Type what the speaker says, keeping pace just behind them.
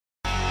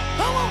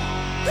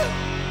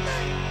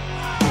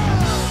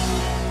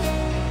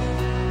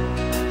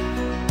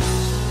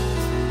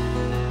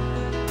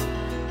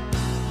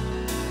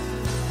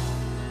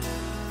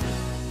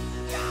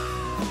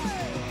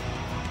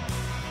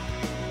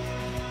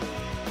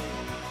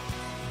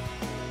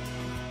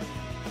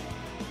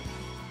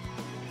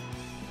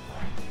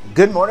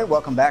Good morning.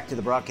 Welcome back to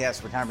the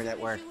Broadcast Retirement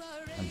Network.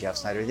 I'm Jeff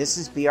Snyder. This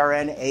is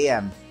BRN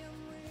AM,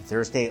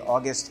 Thursday,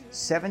 August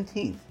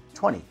 17th,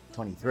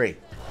 2023.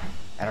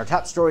 And our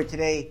top story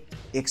today,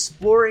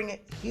 exploring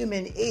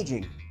human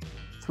aging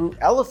through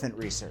elephant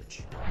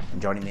research.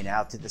 And joining me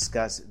now to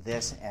discuss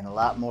this and a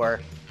lot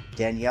more,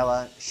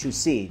 Daniela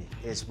Shusid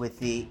is with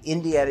the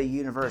Indiana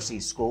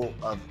University School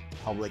of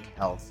Public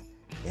Health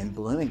in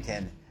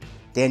Bloomington.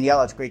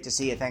 Daniela, it's great to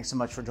see you. Thanks so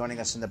much for joining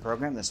us in the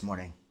program this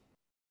morning.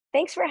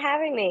 Thanks for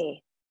having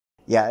me.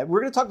 Yeah, we're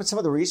going to talk about some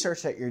of the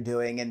research that you're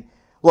doing. And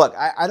look,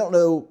 I don't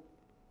know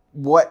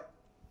what,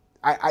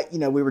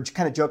 we were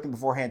kind of joking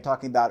beforehand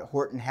talking about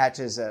Horton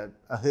Hatch's a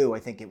Who,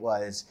 I think it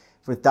was,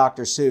 with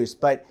Dr. Seuss.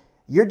 But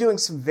you're doing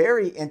some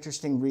very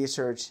interesting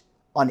research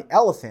on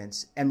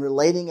elephants and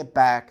relating it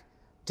back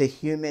to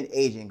human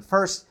aging.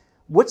 First,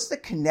 what's the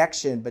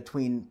connection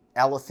between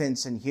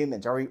elephants and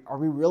humans? Are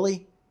we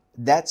really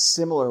that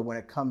similar when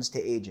it comes to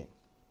aging?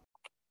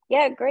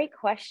 Yeah, great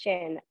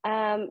question.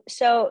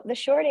 So the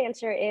short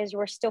answer is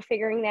we're still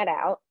figuring that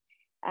out.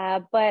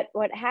 But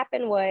what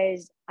happened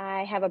was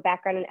I have a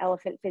background in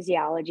elephant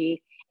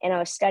physiology, and I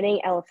was studying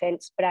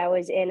elephants, but I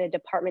was in a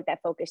department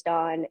that focused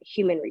on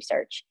human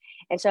research.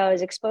 And so I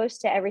was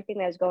exposed to everything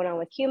that was going on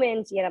with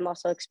humans, yet I'm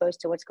also exposed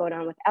to what's going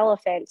on with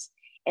elephants.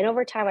 And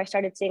over time, I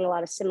started seeing a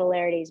lot of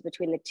similarities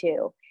between the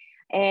two.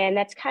 And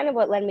that's kind of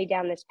what led me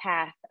down this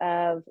path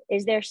of,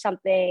 is there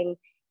something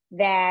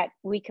that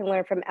we can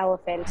learn from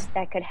elephants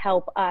that could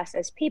help us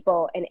as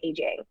people in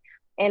aging?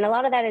 And a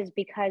lot of that is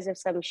because of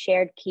some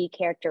shared key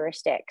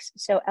characteristics.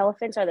 So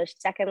elephants are the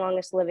second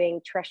longest living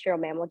terrestrial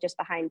mammal, just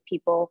behind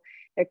people.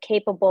 They're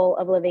capable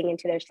of living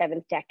into their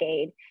seventh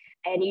decade.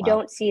 And you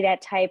don't see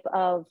that type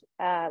of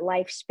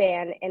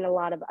lifespan in a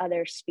lot of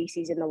other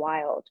species in the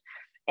wild.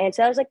 And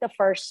so that was like the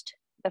first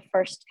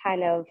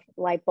kind of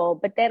light bulb.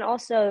 But then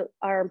also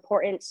our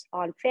importance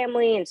on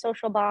family and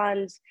social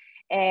bonds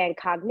and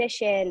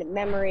cognition,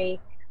 memory.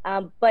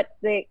 But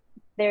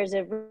there's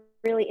a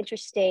really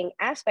interesting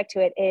aspect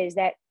to it, is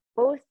that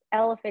both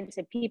elephants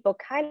and people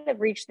kind of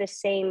reach the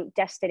same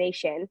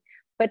destination,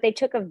 but they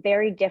took a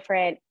very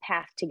different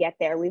path to get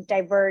there. We've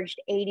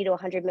diverged 80 to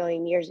 100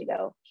 million years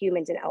ago,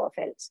 humans and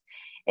elephants.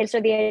 And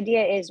so the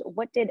idea is,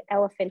 what did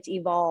elephants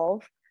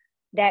evolve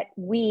that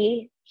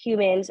we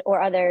humans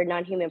or other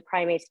non-human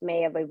primates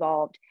may have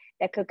evolved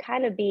that could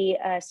kind of be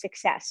a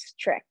success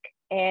trick?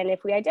 And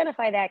if we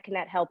identify that, can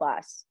that help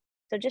us?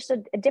 So just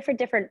a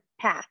different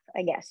path,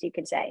 I guess you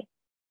could say.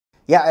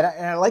 Yeah,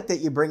 and I like that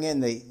you bring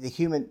in the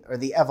human or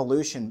the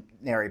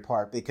evolutionary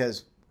part,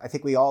 because I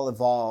think we all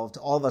evolved,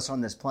 all of us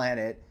on this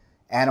planet,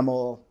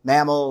 animal,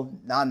 mammal,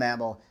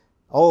 non-mammal,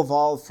 all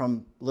evolved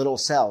from little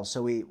cells.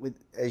 So we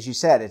as you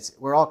said,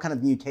 we're all kind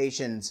of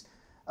mutations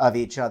of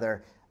each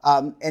other.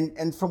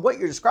 And from what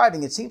you're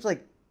describing, it seems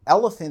like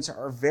elephants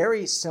are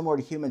very similar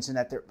to humans in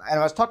that they're, and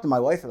I was talking to my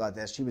wife about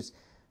this.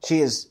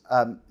 She is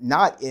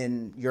not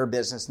in your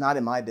business, not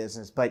in my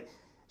business, but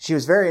she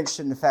was very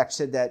interested in the fact,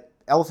 said that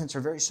elephants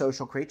are very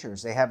social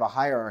creatures. They have a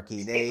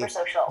hierarchy. They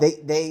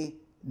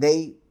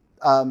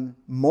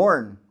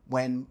mourn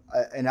when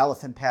an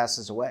elephant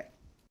passes away.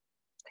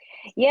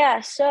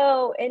 Yeah.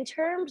 So in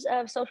terms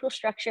of social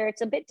structure,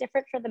 it's a bit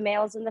different for the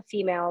males and the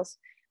females,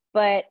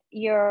 but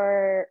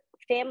your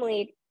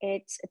family,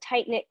 it's a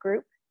tight-knit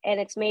group, and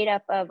it's made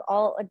up of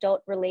all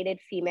adult related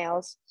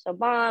females. So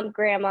mom,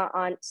 grandma,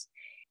 aunts,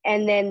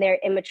 and then their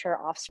immature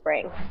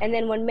offspring. And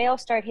then when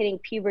males start hitting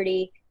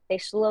puberty, they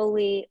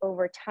slowly,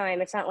 over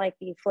time, it's not like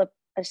you flip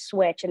a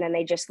switch and then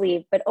they just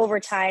leave, but over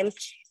time,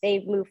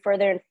 they move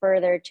further and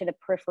further to the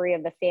periphery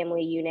of the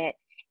family unit,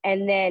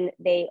 and then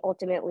they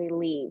ultimately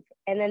leave.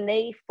 And then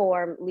they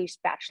form loose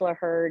bachelor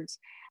herds.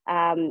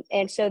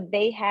 And so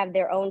they have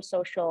their own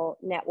social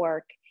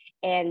network,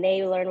 and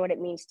they learn what it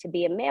means to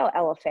be a male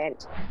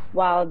elephant,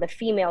 while the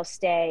females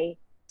stay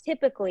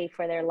typically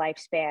for their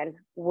lifespan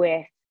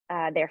with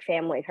their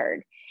family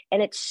herd.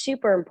 And it's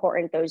super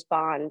important, those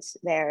bonds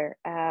there.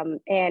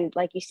 And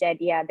like you said,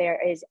 yeah, there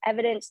is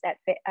evidence that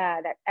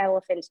that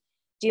elephants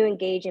do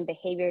engage in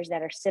behaviors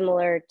that are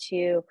similar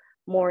to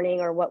mourning,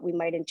 or what we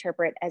might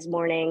interpret as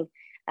mourning.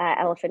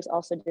 Elephants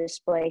also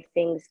display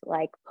things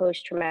like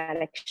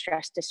post-traumatic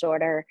stress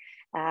disorder.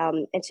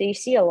 And so you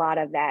see a lot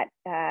of that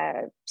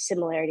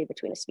similarity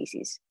between the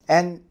species.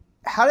 And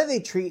how do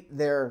they treat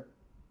their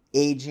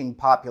aging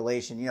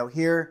population? You know,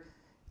 here,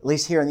 at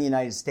least here in the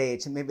United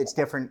States, and maybe it's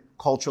different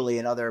culturally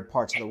in other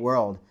parts of the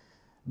world,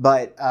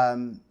 but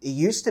it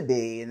used to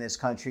be in this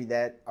country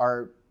that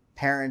our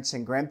parents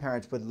and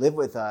grandparents would live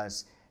with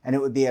us, and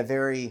it would be a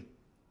very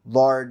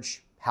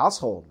large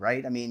household,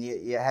 right? I mean,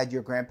 you had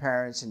your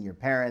grandparents and your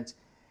parents,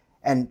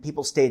 and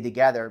people stayed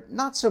together.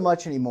 Not so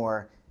much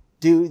anymore.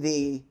 Do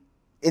the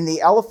in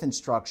the elephant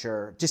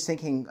structure, just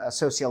thinking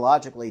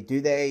sociologically, do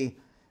they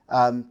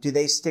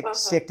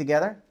stick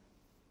together?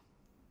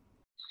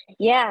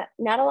 Yeah,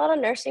 not a lot of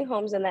nursing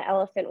homes in the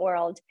elephant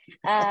world.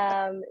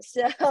 Yeah,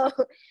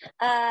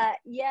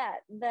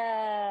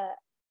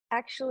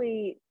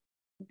 actually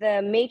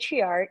the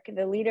matriarch,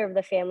 the leader of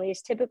the family,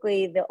 is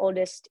typically the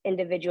oldest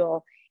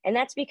individual, and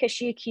that's because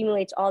she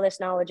accumulates all this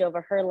knowledge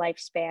over her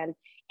lifespan,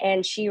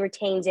 and she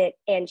retains it,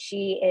 and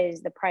she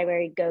is the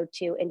primary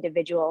go-to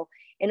individual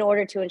in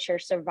order to ensure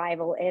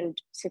survival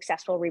and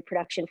successful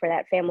reproduction for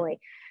that family.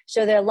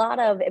 So there a lot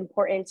of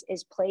importance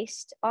is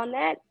placed on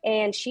that,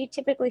 and she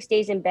typically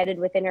stays embedded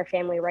within her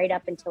family right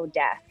up until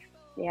death.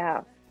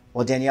 Yeah.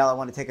 Well, Danielle, I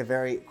want to take a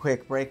very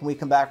quick break. When we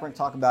come back, we're going to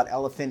talk about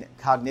elephant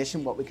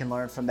cognition, what we can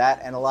learn from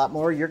that, and a lot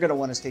more. You're going to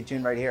want to stay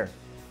tuned right here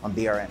on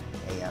BRN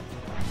AM.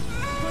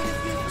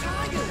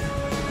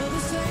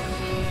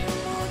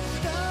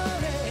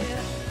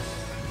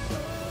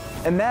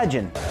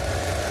 Imagine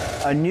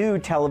a new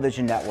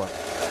television network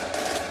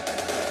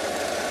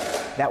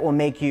that will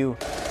make you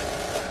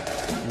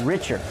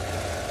richer,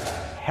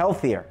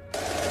 healthier,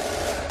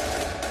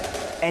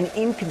 and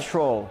in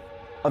control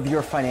of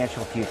your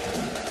financial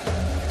future.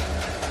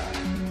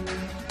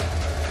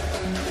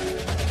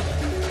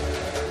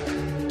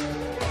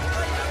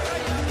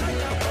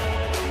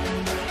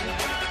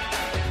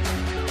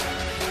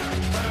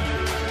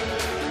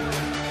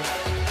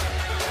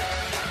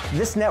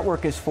 This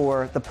network is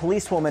for the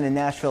policewoman in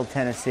Nashville,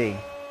 Tennessee,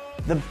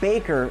 the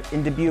baker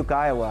in Dubuque,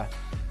 Iowa,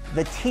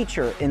 the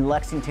teacher in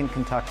Lexington,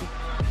 Kentucky.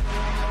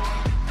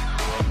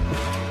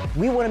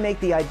 We want to make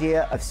the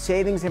idea of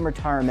savings and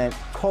retirement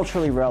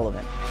culturally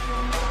relevant.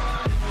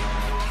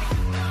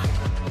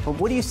 But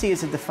what do you see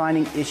as a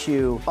defining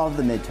issue of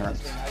the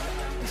midterms,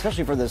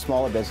 especially for the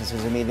smaller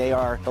businesses? I mean, they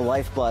are the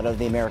lifeblood of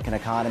the American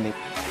economy.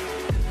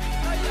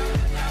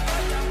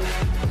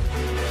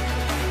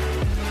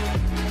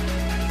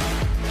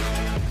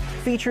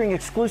 Featuring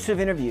exclusive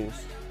interviews,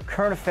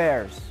 current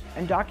affairs,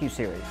 and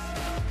docuseries.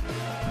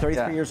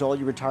 33 years old,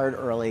 you retired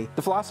early.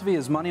 The philosophy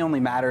is money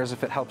only matters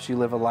if it helps you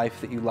live a life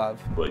that you love.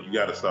 But you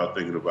got to start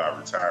thinking about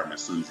retirement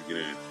as soon as you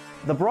get in.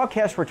 The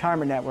Broadcast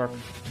Retirement Network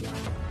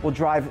will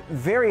drive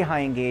very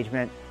high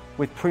engagement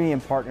with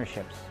premium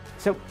partnerships.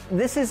 So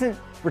this isn't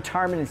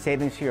retirement and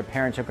savings for your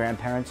parents or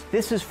grandparents.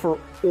 This is for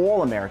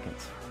all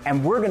Americans.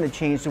 And we're going to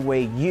change the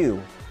way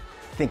you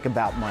think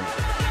about money.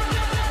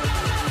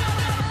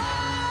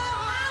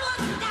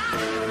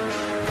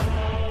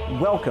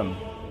 Welcome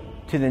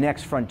to the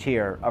next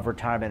frontier of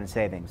retirement and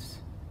savings.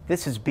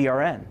 This is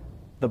BRN,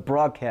 the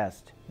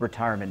Broadcast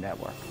Retirement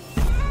Network.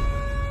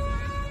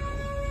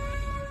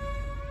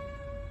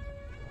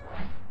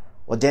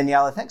 Well,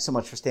 Daniela, thanks so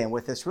much for staying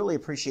with us. Really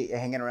appreciate you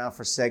hanging around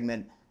for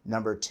segment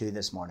number 2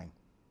 this morning.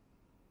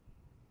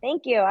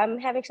 Thank you. I'm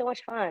having so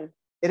much fun.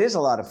 It is a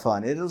lot of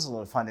fun. It is a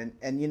lot of fun.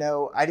 And you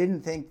know, I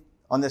didn't think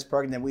on this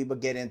program that we would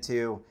get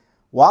into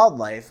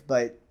wildlife,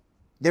 but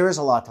there is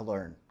a lot to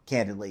learn,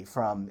 candidly,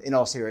 in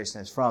all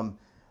seriousness, from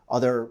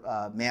other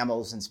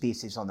mammals and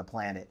species on the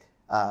planet,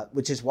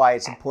 which is why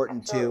it's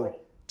important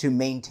to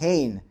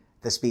maintain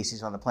the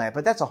species on the planet.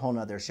 But that's a whole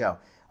nother show.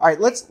 All right,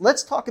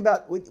 let's talk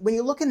about, when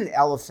you look at an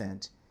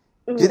elephant,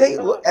 do they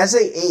look, as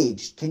they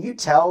age, can you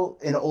tell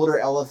an older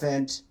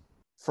elephant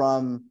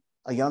from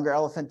a younger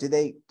elephant? Do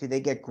they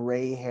get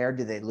gray hair?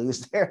 Do they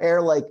lose their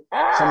hair like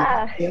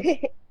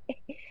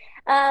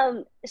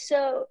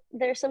So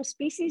there's some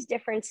species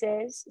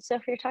differences. So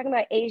if you're talking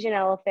about Asian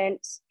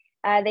elephants,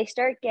 they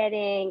start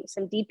getting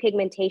some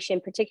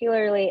depigmentation,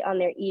 particularly on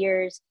their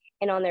ears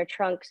and on their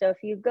trunk. So if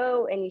you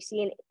go and you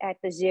see at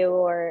the zoo,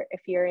 or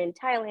if you're in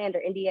Thailand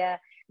or India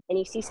and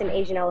you see some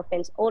Asian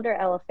elephants, older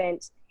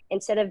elephants,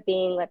 instead of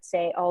being, let's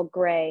say, all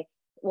gray,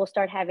 will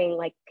start having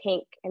like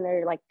pink, and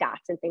they're like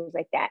dots and things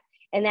like that.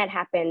 And that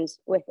happens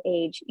with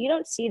age. You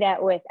don't see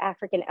that with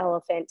African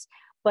elephants,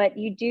 but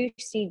you do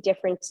see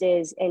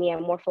differences in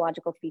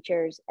morphological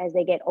features as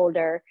they get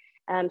older.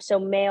 So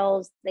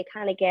males, they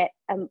kind of get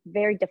a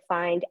very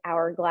defined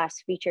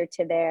hourglass feature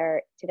to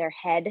their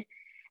head.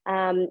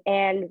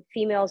 And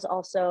females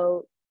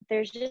also,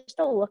 there's just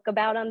a look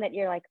about them that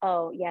you're like,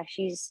 oh yeah,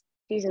 she's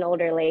an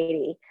older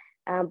lady.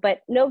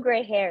 But no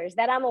gray hairs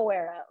that I'm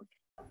aware of.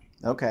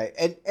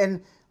 Okay.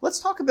 And let's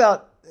talk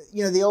about,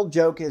 the old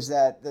joke is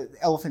that the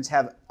elephants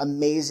have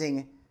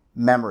amazing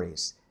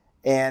memories.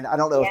 And I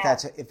don't know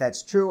if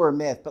that's true or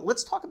myth, but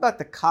let's talk about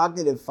the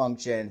cognitive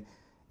function.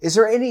 Is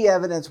there any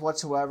evidence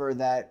whatsoever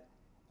that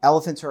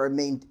elephants are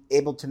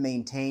able to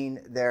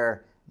maintain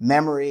their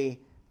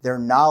memory, their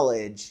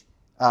knowledge?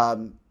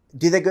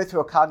 Do they go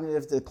through a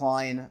cognitive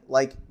decline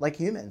like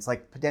humans,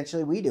 like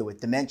potentially we do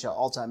with dementia,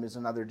 Alzheimer's,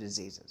 and other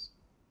diseases?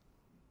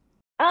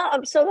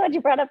 I'm so glad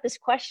you brought up this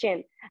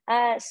question.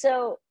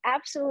 So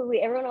absolutely,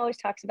 everyone always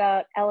talks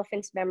about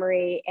elephants'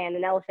 memory, and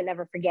an elephant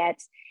never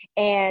forgets.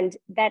 And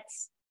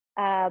that's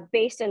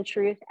based on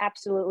truth.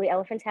 Absolutely.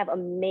 Elephants have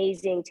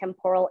amazing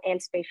temporal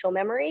and spatial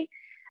memory.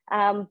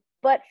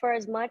 But for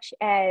as much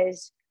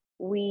as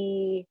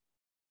we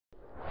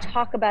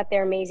talk about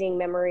their amazing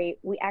memory,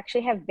 we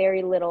actually have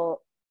very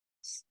little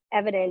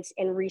evidence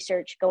and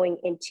research going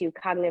into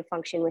cognitive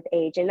function with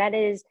age. And that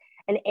is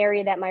an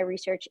area that my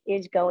research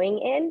is going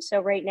in. So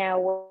right now,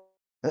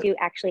 we're to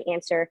actually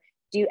answer,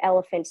 do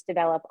elephants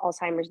develop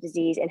Alzheimer's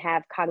disease and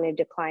have cognitive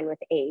decline with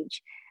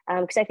age?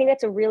 Because I think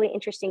that's a really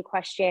interesting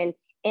question.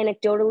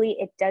 Anecdotally,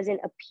 it doesn't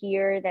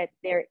appear that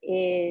there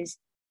is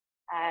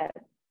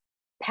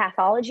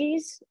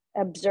pathologies,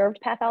 observed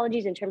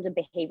pathologies in terms of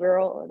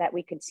behavioral that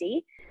we could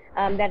see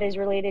that is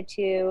related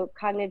to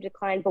cognitive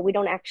decline, but we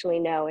don't actually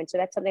know. And so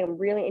that's something I'm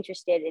really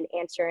interested in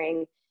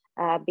answering,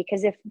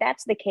 because if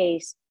that's the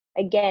case,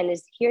 again,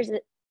 here's a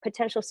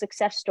potential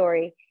success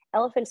story.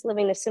 Elephants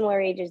living the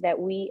similar ages that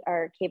we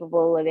are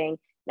capable of living,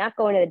 not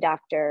going to the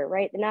doctor,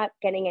 right? They're not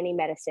getting any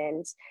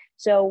medicines.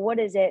 So what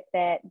is it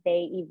that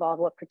they evolved?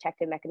 What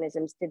protective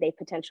mechanisms did they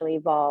potentially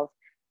evolve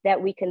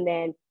that we can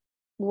then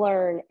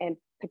learn and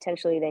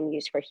potentially then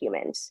use for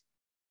humans?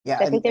 Yeah,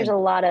 so I think there's a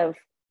lot of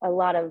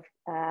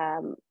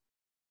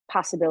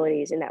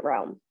possibilities in that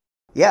realm.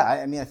 Yeah,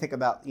 I mean, I think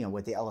about,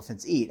 what the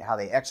elephants eat, how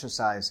they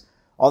exercise,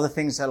 all the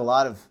things that a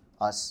lot of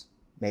us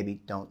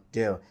maybe don't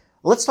do.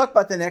 Let's talk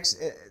about the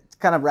next,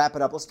 kind of wrap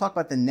it up. Let's talk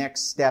about the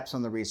next steps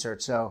on the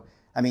research. So,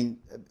 I mean,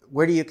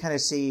 where do you kind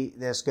of see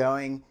this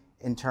going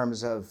in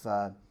terms of,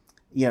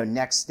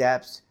 next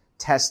steps,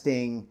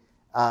 testing?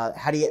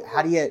 How do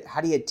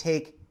you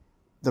take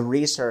the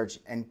research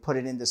and put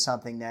it into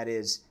something that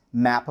is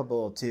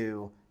mappable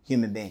to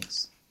human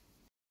beings?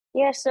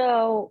 Yeah,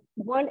 so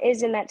one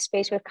is in that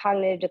space with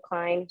cognitive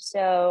decline.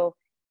 So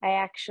I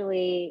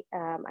actually,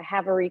 I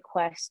have a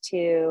request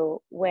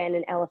to, when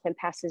an elephant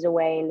passes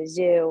away in the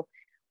zoo,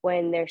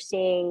 when they're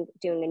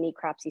doing a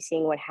necropsy,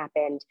 seeing what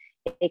happened,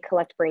 they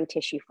collect brain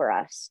tissue for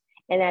us.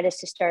 And that is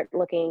to start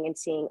looking and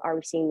seeing, are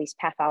we seeing these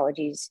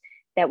pathologies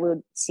that we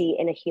would see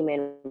in a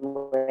human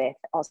with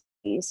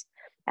Alzheimer's?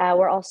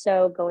 We're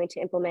also going to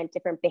implement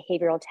different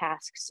behavioral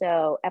tasks.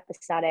 So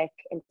episodic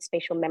and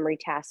spatial memory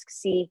tasks,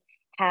 see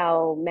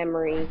how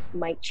memory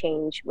might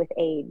change with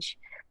age,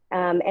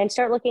 and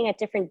start looking at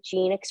different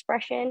gene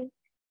expression.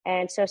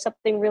 And so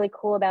something really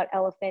cool about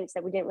elephants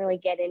that we didn't really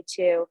get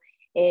into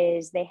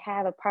is they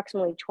have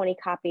approximately 20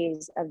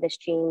 copies of this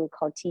gene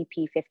called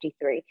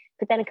TP53.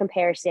 Put that in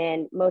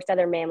comparison, most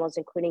other mammals,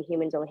 including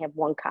humans, only have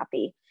one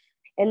copy.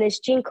 And this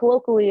gene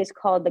colloquially is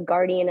called the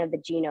guardian of the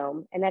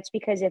genome. And that's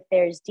because if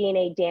there's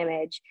DNA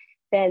damage,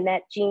 then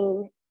that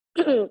gene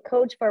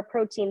codes for a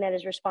protein that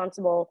is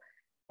responsible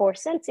for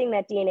sensing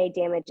that DNA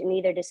damage and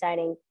either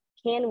deciding,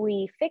 can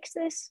we fix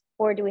this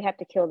or do we have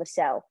to kill the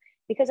cell?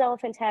 Because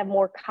elephants have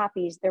more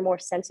copies, they're more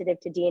sensitive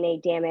to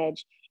DNA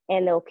damage,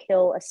 and they'll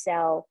kill a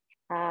cell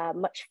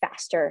much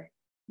faster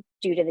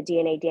due to the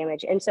DNA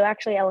damage. And so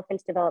actually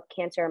elephants develop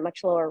cancer at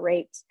much lower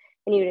rates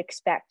than you would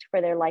expect for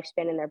their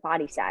lifespan and their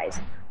body size.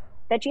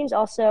 That gene's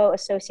also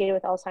associated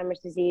with Alzheimer's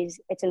disease.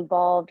 It's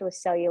involved with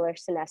cellular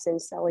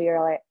senescence,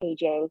 cellular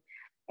aging.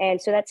 And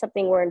so that's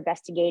something we're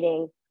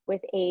investigating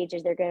with age.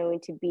 Is there going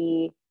to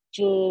be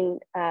gene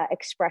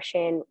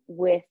expression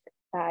with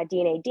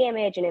DNA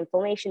damage and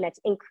inflammation that's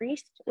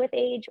increased with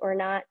age or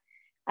not?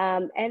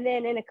 And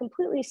then in a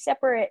completely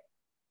separate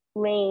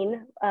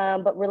lane,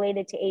 but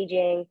related to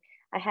aging,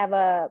 I have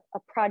a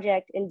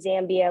project in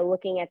Zambia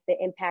looking at the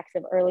impacts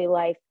of early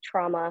life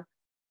trauma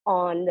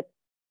on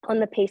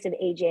the pace of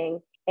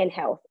aging and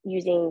health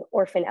using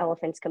orphan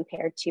elephants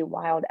compared to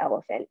wild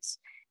elephants.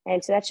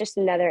 And so that's just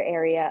another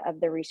area of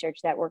the research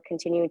that we're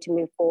continuing to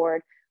move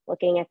forward,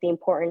 looking at the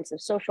importance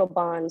of social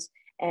bonds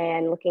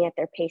and looking at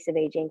their pace of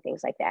aging,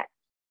 things like that.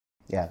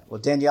 Yeah, well,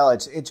 Danielle,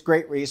 it's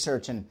great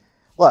research. And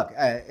look,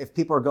 if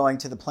people are going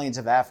to the plains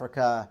of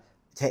Africa,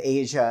 to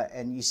Asia,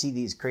 and you see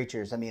these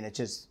creatures, I mean,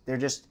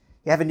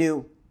 you have a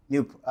new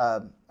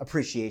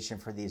appreciation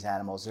for these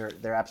animals.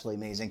 They're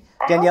absolutely amazing.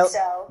 Danielle, I hope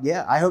so.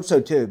 Yeah, I hope so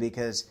too,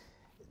 because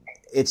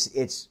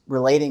it's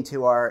relating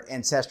to our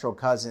ancestral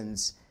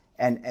cousins,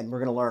 and we're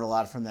going to learn a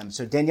lot from them.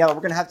 So Danielle,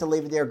 we're going to have to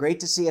leave it there. Great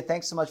to see you.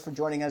 Thanks so much for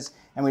joining us,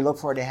 and we look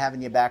forward to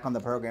having you back on the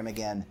program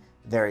again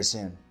very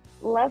soon.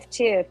 Love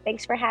to.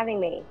 Thanks for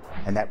having me.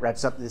 And that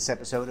wraps up this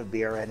episode of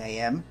BRN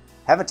AM.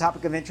 Have a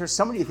topic of interest,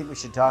 someone you think we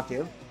should talk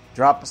to?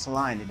 Drop us a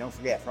line, and don't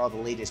forget, for all the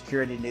latest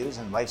curated news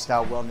on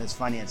lifestyle, wellness,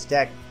 finance,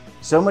 tech,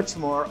 so much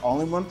more,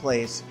 all in one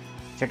place,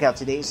 check out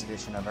today's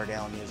edition of our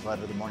daily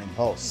newsletter, The Morning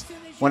Pulse.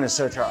 Want to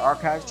search our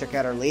archives, check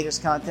out our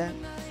latest content,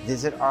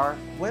 visit our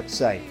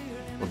website.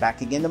 We're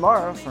back again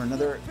tomorrow for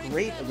another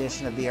great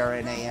edition of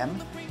BRN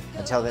AM.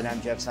 Until then,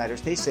 I'm Jeff Snyder.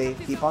 Stay safe,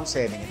 keep on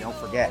saving, and don't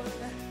forget,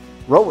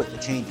 roll with the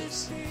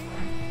changes.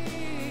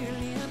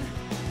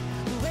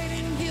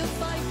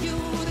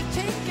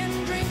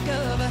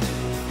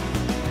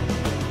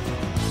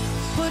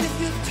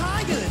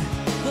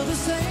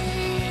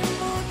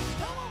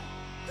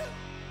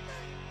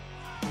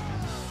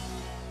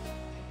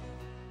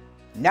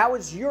 Now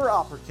is your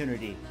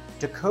opportunity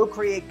to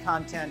co-create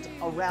content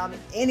around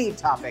any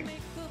topic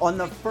on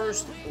the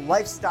First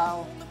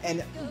Lifestyle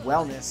and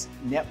Wellness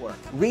Network.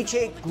 Reach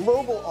a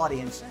global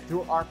audience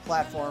through our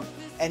platform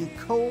and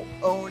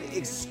co-own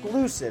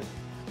exclusive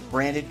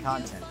branded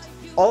content.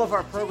 All of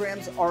our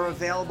programs are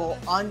available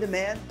on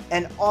demand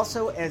and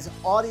also as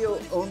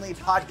audio-only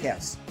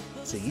podcasts,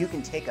 so you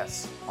can take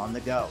us on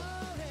the go.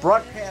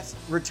 Broadcast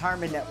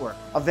Retirement Network,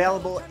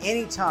 available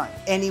anytime,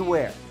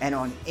 anywhere, and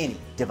on any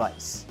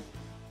device.